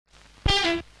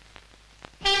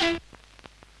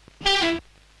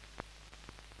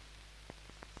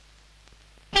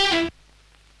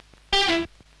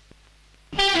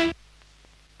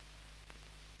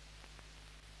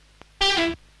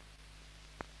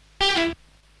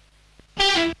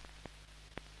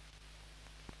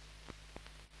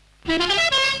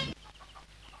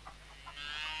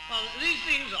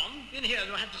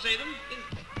see them.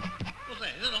 What's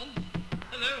that? Is it on?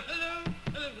 Hello, hello,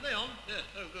 hello. Are they on? Yes.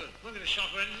 Oh, good. Won't get a shock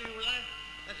or anything, will I?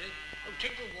 That's it. Oh,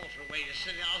 take the water away, you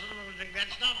silly ass. I'm not going to drink that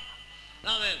stuff.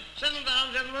 Now then, settle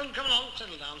down, gentlemen. Come along,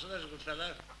 settle down. So there's a good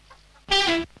fellow.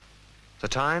 The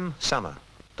time, summer.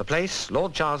 The place,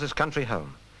 Lord Charles's country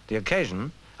home. The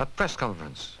occasion, a press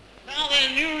conference. Now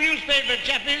then, you newspaper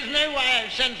chappies know why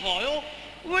I've sent for you.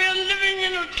 We're living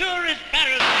in a tourist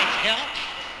paradise here.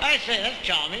 I say, that's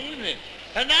charming, isn't it?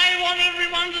 And I want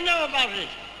everyone to know about it.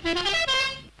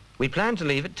 We plan to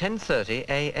leave at 10:30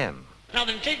 a.m. Now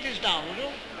then, take this down, will you?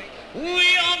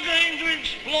 We are going to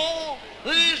explore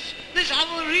this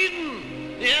other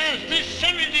Eden. Yes, this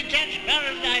semi-detached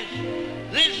paradise.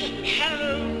 This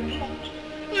hallowed lot.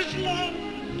 This land.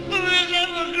 This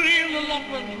evergreen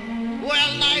allotment. Where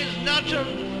lies nurture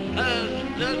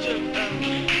and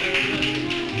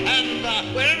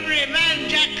where every man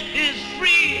jack is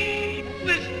free.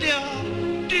 This dear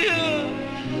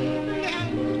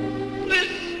land.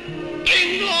 This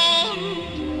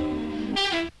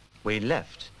England. We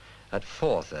left at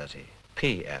 4:30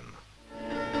 p.m.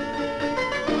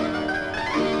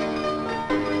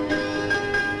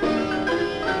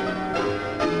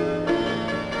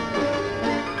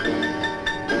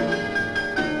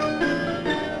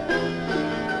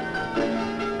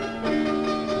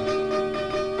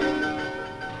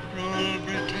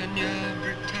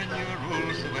 Britannia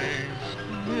rules the waves.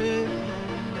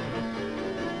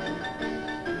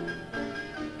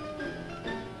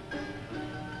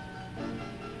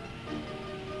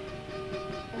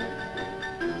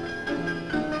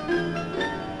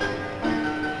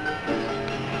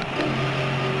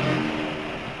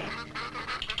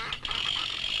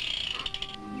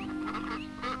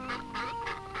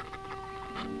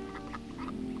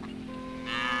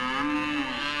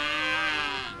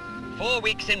 4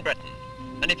 weeks in Britain.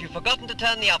 And if you've forgotten to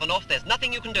turn the oven off, there's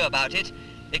nothing you can do about it,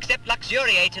 except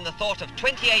luxuriate in the thought of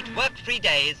 28 work-free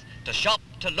days to shop,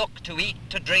 to look, to eat,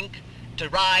 to drink, to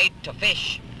ride, to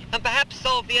fish, and perhaps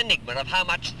solve the enigma of how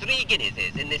much 3 guineas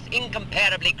is in this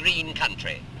incomparably green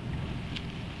country.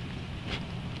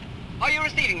 Are you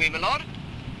receiving me, my lord?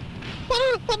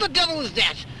 What the devil is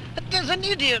that? There's an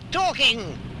idiot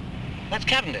talking. That's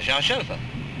Cavendish, our chauffeur.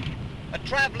 A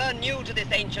traveller new to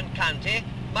this ancient county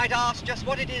might ask just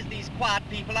what it is these quiet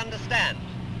people understand.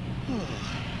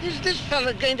 Is this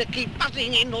fella going to keep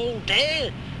butting in all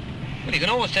day? Well, you can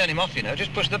always turn him off, you know.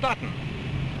 Just push the button.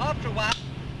 After a while...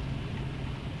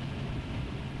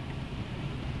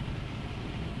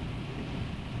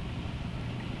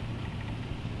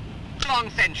 long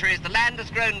centuries, the land has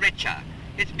grown richer,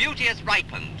 its beauty has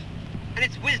ripened, and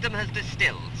its wisdom has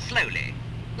distilled, slowly,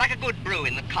 like a good brew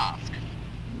in the cask.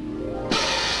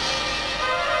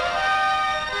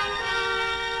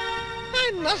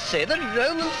 I must say the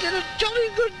Romans did a jolly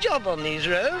good job on these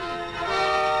roads.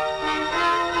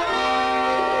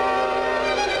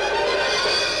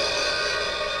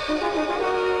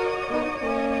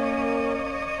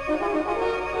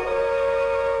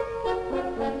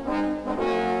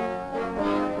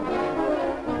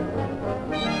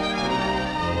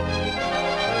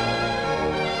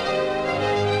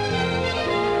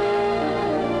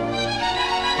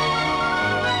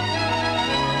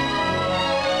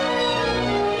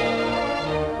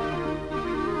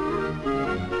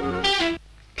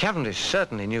 Cavendish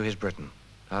certainly knew his Britain.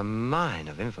 A mine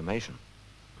of information.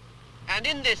 And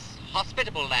in this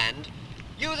hospitable land,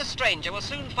 you the stranger will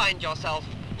soon find yourself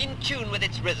in tune with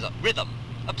its rhythm,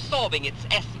 absorbing its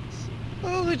essence.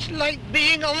 Oh, it's like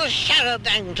being on the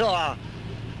Sharadang tour.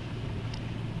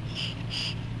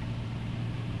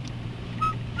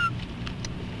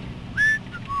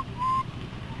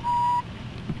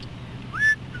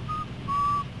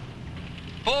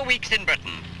 Four weeks in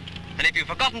Britain. And if you've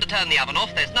forgotten to turn the oven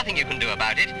off, there's nothing you can do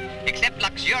about it, except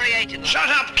luxuriate in the... Shut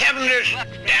up, Cavendish!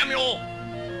 Damn you!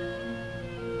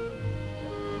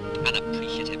 An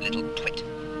appreciative little twit.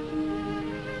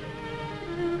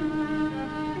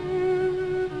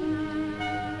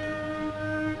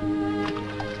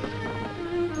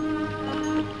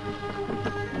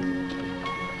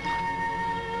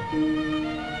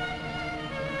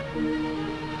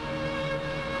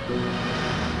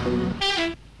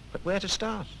 But where to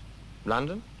start?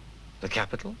 London? The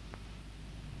capital?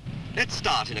 Let's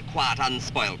start in a quiet,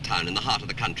 unspoilt town in the heart of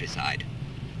the countryside.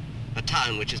 A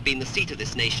town which has been the seat of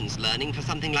this nation's learning for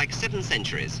something like 7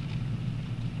 centuries.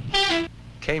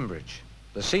 Cambridge,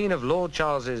 the scene of Lord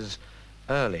Charles's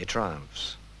early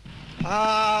triumphs.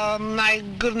 Ah, my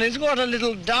goodness, what a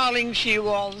little darling she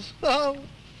was. Oh.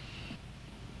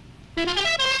 1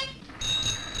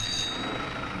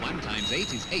 times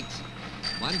 8 is 8.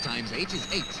 1 times 8 is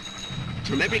 8.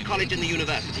 From every college in the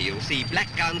university, you'll see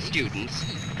black-gowned students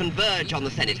converge on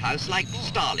the Senate House like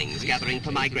starlings gathering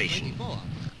for migration.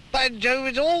 By Jove,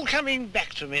 it's all coming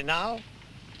back to me now.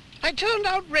 I turned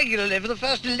out regularly for the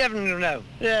first 11, you know.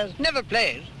 Yes, never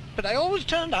played, but I always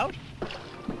turned out.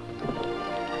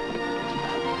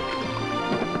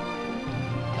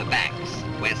 The banks,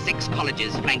 where 6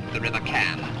 colleges flank the River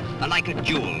Cam, are like a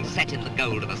jewel set in the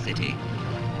gold of a city.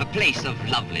 A place of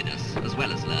loveliness as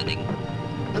well as learning.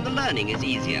 And the learning is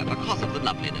easier because of the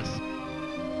loveliness.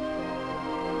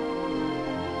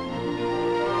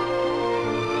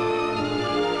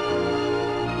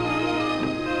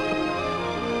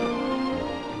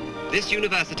 This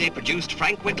university produced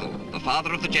Frank Whittle, the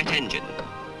father of the jet engine,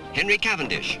 Henry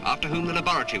Cavendish, after whom the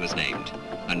laboratory was named,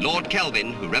 and Lord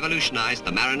Kelvin, who revolutionized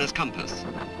the mariner's compass.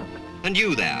 And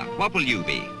you there, what will you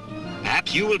be?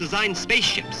 Perhaps you will design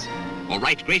spaceships, or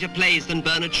write greater plays than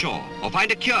Bernard Shaw, or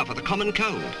find a cure for the common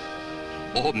cold,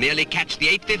 or merely catch the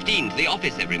 8:15 to the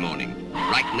office every morning.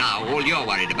 Right now, all you're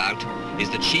worried about is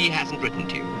that she hasn't written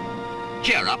to you.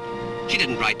 Cheer up. She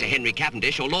didn't write to Henry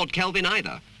Cavendish or Lord Kelvin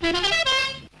either.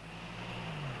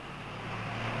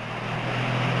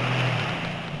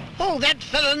 Oh, that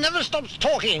fellow never stops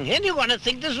talking. Anyone would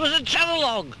think this was a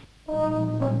travelogue.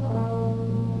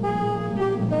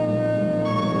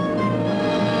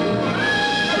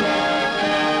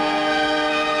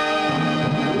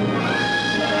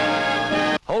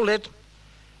 Hold it.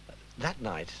 That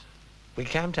night, we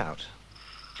camped out.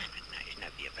 There's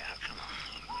nobody about, come on.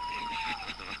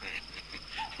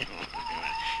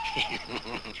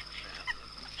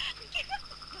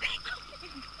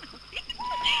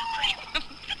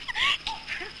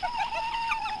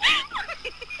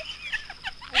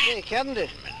 Hey,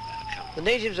 Cavendish, the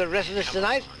natives are restless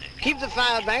tonight. Keep the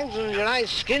fire banks and your eyes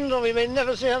skinned or we may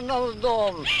never see another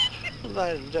dawn.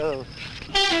 By Jove.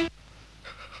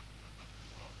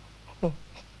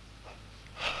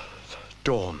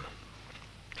 Dawn.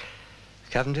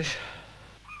 Cavendish?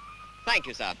 Thank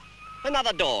you, sir.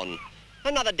 Another dawn.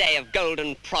 Another day of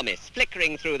golden promise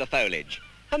flickering through the foliage.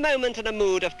 A moment and a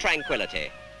mood of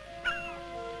tranquility.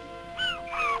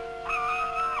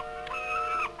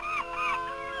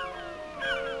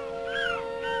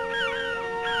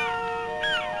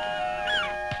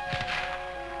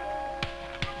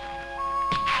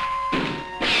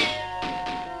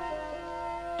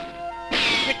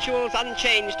 Rituals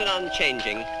unchanged and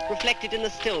unchanging, reflected in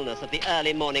the stillness of the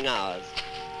early morning hours.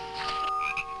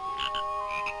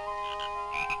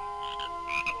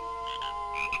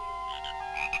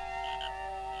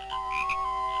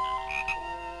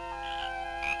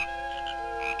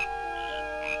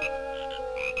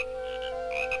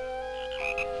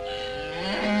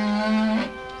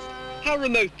 How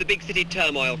remote the big city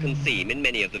turmoil can seem in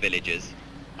many of the villages.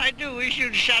 I do wish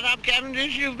you'd shut up,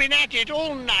 Cavendish. You've been at it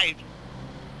all night.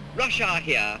 Rush hour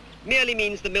here merely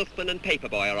means the milkman and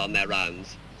paperboy are on their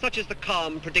rounds, such as the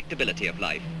calm predictability of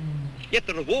life. Yet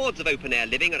the rewards of open-air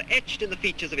living are etched in the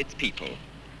features of its people.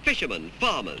 Fishermen,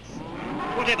 farmers,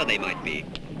 whatever they might be.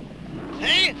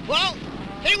 Hey, well,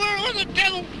 hey, what the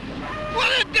devil?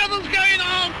 What the devil's going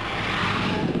on?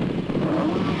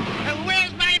 And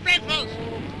where's my breakfast?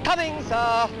 Coming,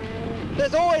 sir.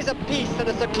 There's always a peace and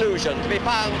a seclusion to be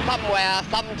found somewhere,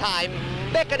 sometime,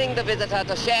 beckoning the visitor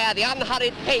to share the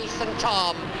unhurried pace and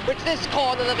charm which this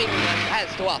corner of England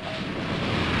has to offer.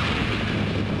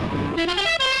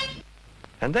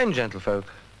 And then, gentlefolk,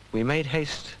 we made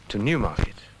haste to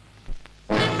Newmarket.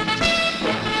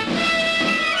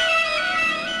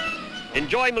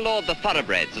 Enjoy, my lord, the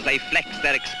thoroughbreds as they flex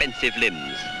their expensive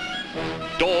limbs.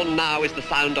 Dawn now is the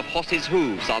sound of horses'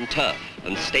 hooves on turf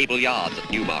and stable yards at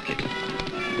Newmarket,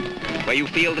 where you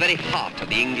feel the very heart of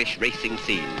the English racing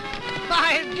scene.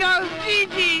 By Jove,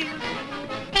 Gigi!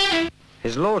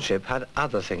 His lordship had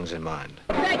other things in mind.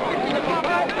 I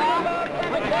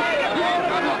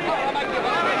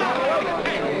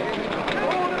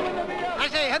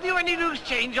say, have you any loose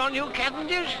change on you,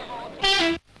 Cavendish?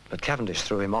 But Cavendish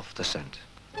threw him off the scent.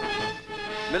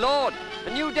 My lord,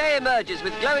 a new day emerges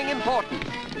with glowing importance,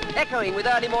 echoing with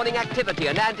early morning activity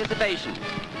and anticipation.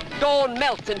 Dawn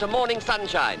melts into morning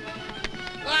sunshine.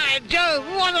 By Jove,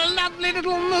 what a lovely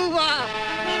little mover!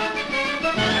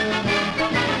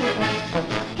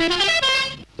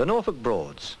 The Norfolk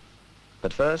Broads.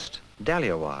 But first, dally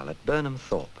a while at Burnham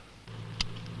Thorpe.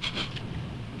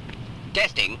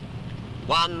 Testing.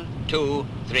 1, 2,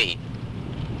 3.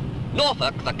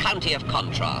 Norfolk, the county of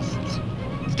contrasts.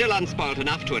 Still unspoilt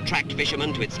enough to attract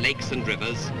fishermen to its lakes and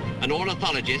rivers, and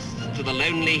ornithologists to the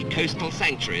lonely coastal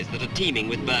sanctuaries that are teeming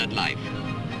with bird life.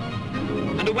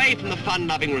 And away from the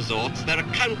fun-loving resorts, there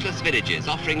are countless villages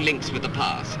offering links with the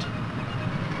past.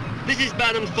 This is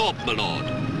Burnham Thorpe, my lord.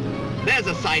 There's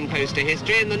a signpost to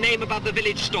history and the name above the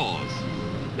village stores.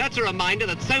 That's a reminder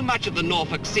that so much of the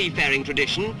Norfolk seafaring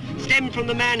tradition stemmed from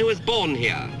the man who was born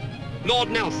here, Lord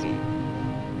Nelson.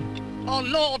 Oh,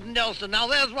 Lord Nelson, now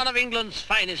there's one of England's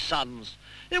finest sons.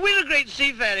 We're a great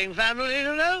seafaring family,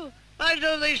 you know. I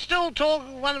know they still talk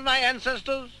of one of my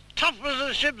ancestors, tough as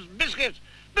a ship's biscuit,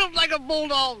 built like a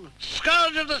bulldog,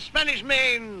 scourge of the Spanish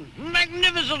Main,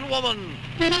 magnificent woman.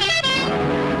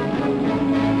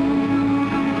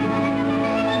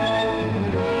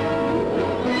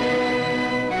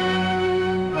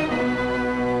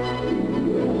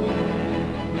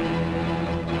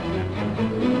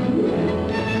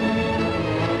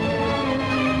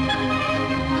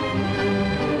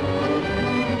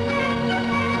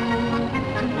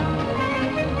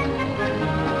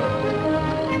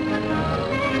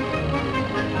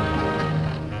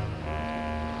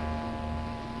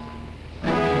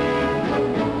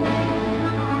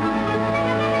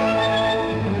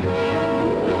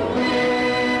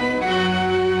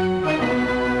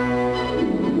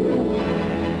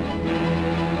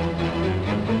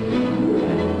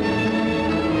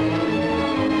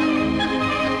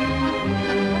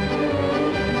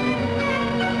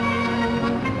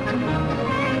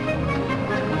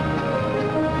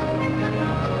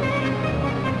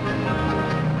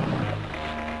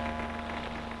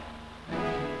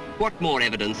 What more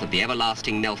evidence of the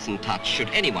everlasting Nelson touch should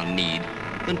anyone need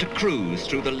than to cruise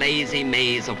through the lazy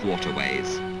maze of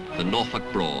waterways, the Norfolk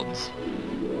Broads?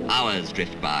 Hours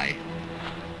drift by.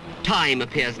 Time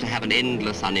appears to have an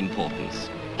endless unimportance.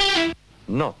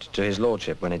 Not to his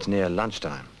lordship when it's near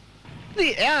lunchtime.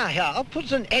 The air here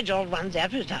puts an edge on one's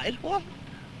appetite. What?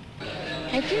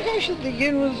 I think I should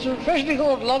begin with some freshly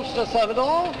caught lobster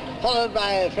thermidor, followed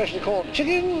by freshly caught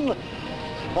chicken,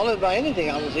 followed by anything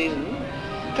out of season.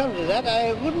 Come to that,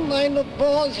 I wouldn't mind a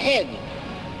boar's head.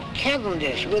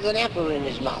 Cavendish with an apple in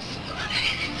his mouth.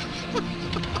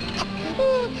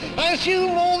 I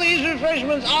assume all these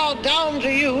refreshments are down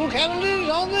to you, Cavendish,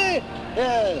 aren't they?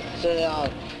 Yes, so they are.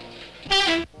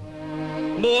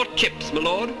 More chips, my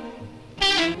lord?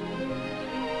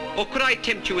 Or could I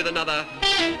tempt you with another,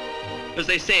 as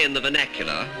they say in the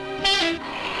vernacular,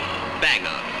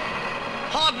 banger?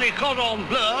 Hardly cordon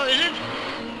bleu, is it?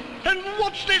 And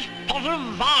what's this pot of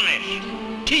varnish?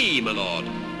 Tea, my lord.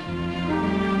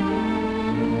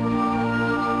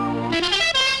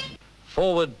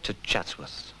 Forward to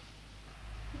Chatsworth.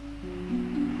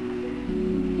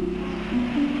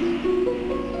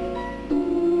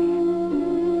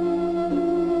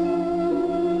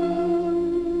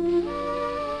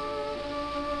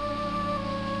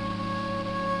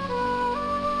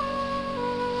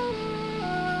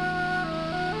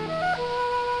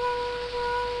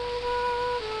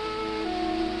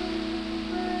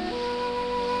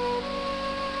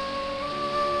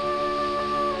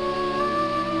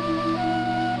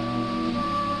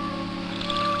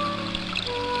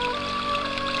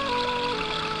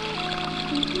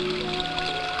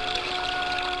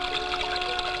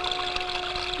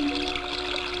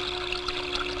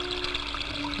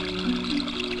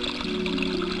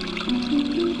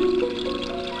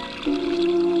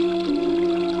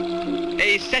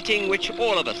 A setting which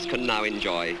all of us can now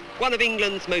enjoy. One of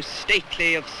England's most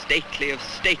stately of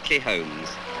stately homes,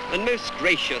 and most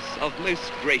gracious of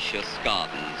most gracious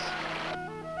gardens.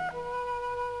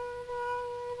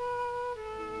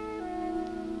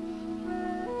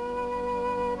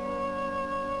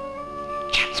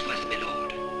 Chatsworth, my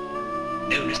lord,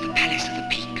 known as the Palace of the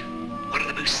Peak, one of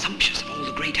the most sumptuous of all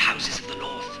the great houses of the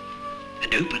north,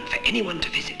 and open for anyone to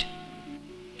visit.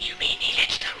 You mean he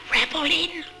lets the rabble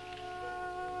in?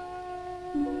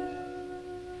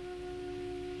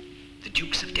 The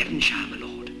Dukes of Devonshire, my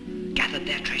lord, gathered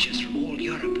their treasures from all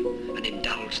Europe and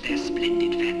indulged their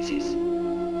splendid fancies.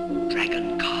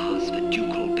 Dragon cars for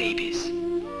ducal babies.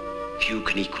 Few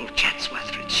can equal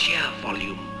Chatsworth for its sheer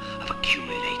volume of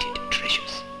accumulated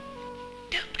treasures.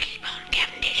 Don't keep on,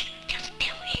 Cavendish. Just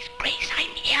tell His Grace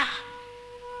I'm here.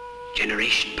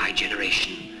 Generation by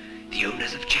generation, the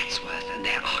owners of Chatsworth and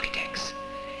their architects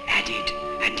added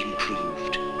and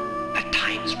improved, at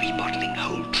times remodeling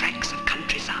whole tracts of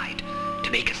countryside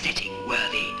to make a setting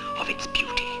worthy of its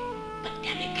beauty. But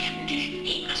damn it, Cavendish,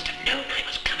 he must have known I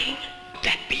was coming.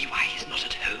 That be why he's not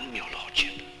at home, your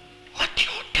lordship. Watch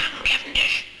your tongue,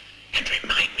 Cavendish, and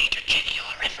remind me to check your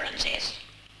references.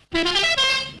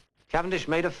 Cavendish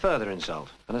made a further insult,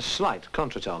 and a slight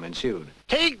contretemps ensued.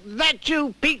 Take that,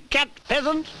 you peak-capped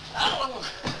peasant! Oh.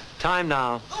 Time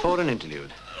now for an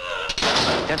interlude.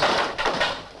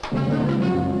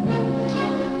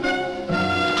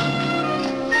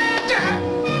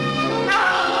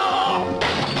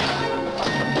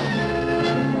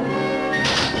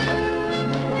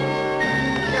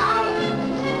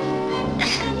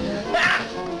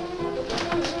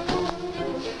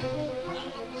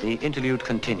 interlude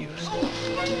continues.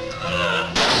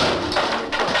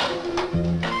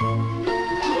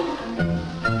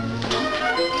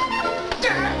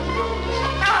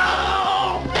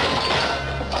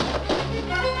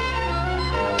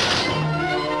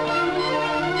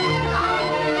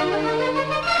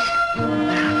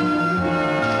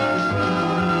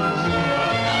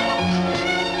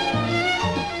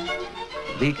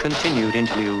 The continued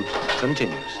interlude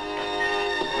continues.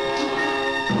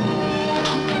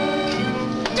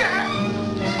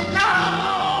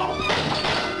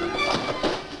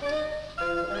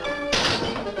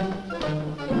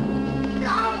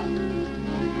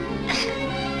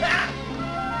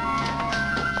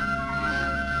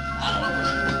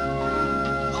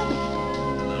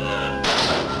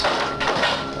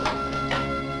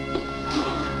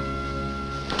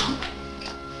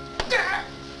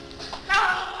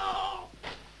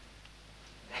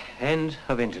 End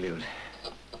of interlude.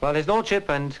 Well, his lordship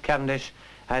and Cavendish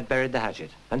had buried the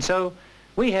hatchet, and so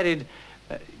we headed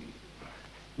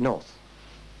north.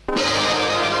 The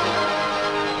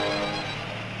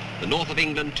north of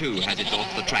England, too, has its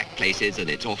off-the-track places and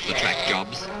its off-the-track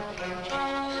jobs.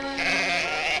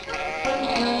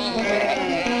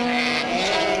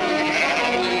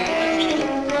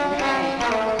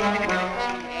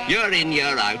 Year in,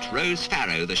 year out, Rose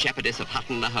Farrow, the shepherdess of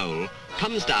Hutton the Hole,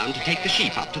 comes down to take the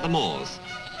sheep up to the moors.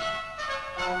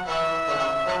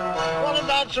 What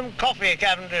about some coffee,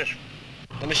 Cavendish?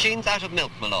 The machine's out of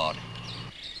milk, my lord.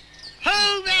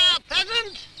 Hold there,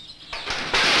 peasant!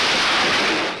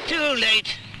 Too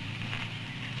late.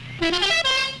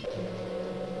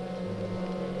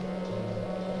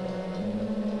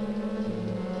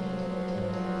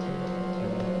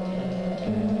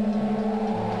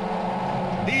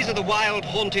 These are the wild,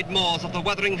 haunted moors of the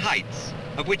Wuthering Heights,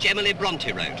 of which Emily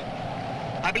Bronte wrote.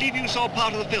 I believe you saw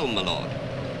part of the film, my lord.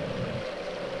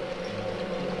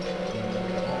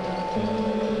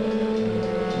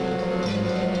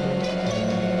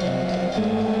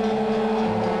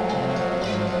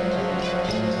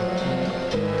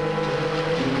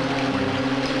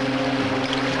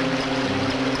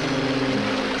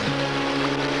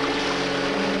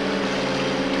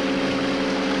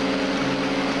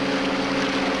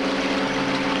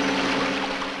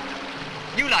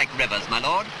 You like rivers, my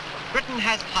lord. Britain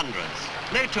has hundreds.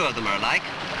 No two of them are alike,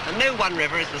 and no one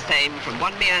river is the same from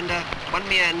one meander, one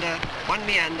meander, one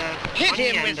meander, Hit one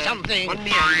him meander, with something. one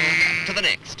meander, to the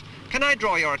next. Can I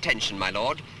draw your attention, my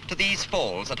lord, to these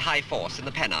falls at high force in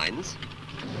the Pennines?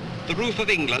 The roof of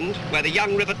England, where the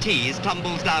young River Tees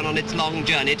tumbles down on its long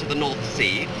journey to the North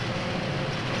Sea.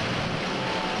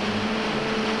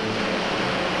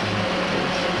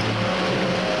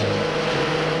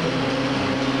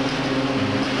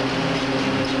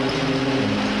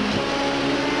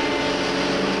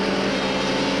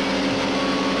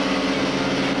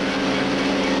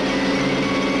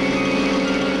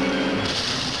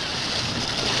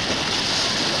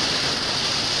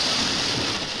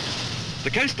 The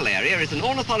coastal area is an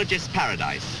ornithologist's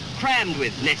paradise, crammed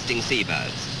with nesting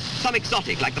seabirds. Some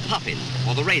exotic, like the puffin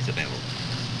or the razorbill.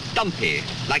 Dumpy,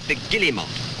 like the guillemot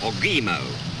or guillemot.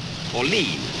 Or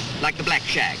lean, like the black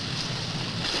shag.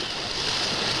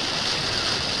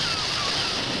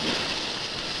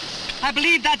 I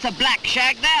believe that's a black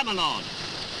shag there, my lord.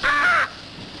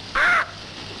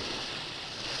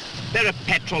 There are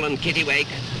petrel and kittiwake,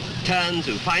 terns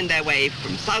who find their way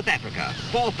from South Africa,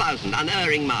 4,000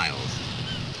 unerring miles.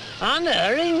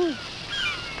 Unerring?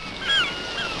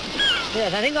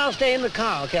 Yes, I think I'll stay in the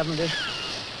car, Cavendish.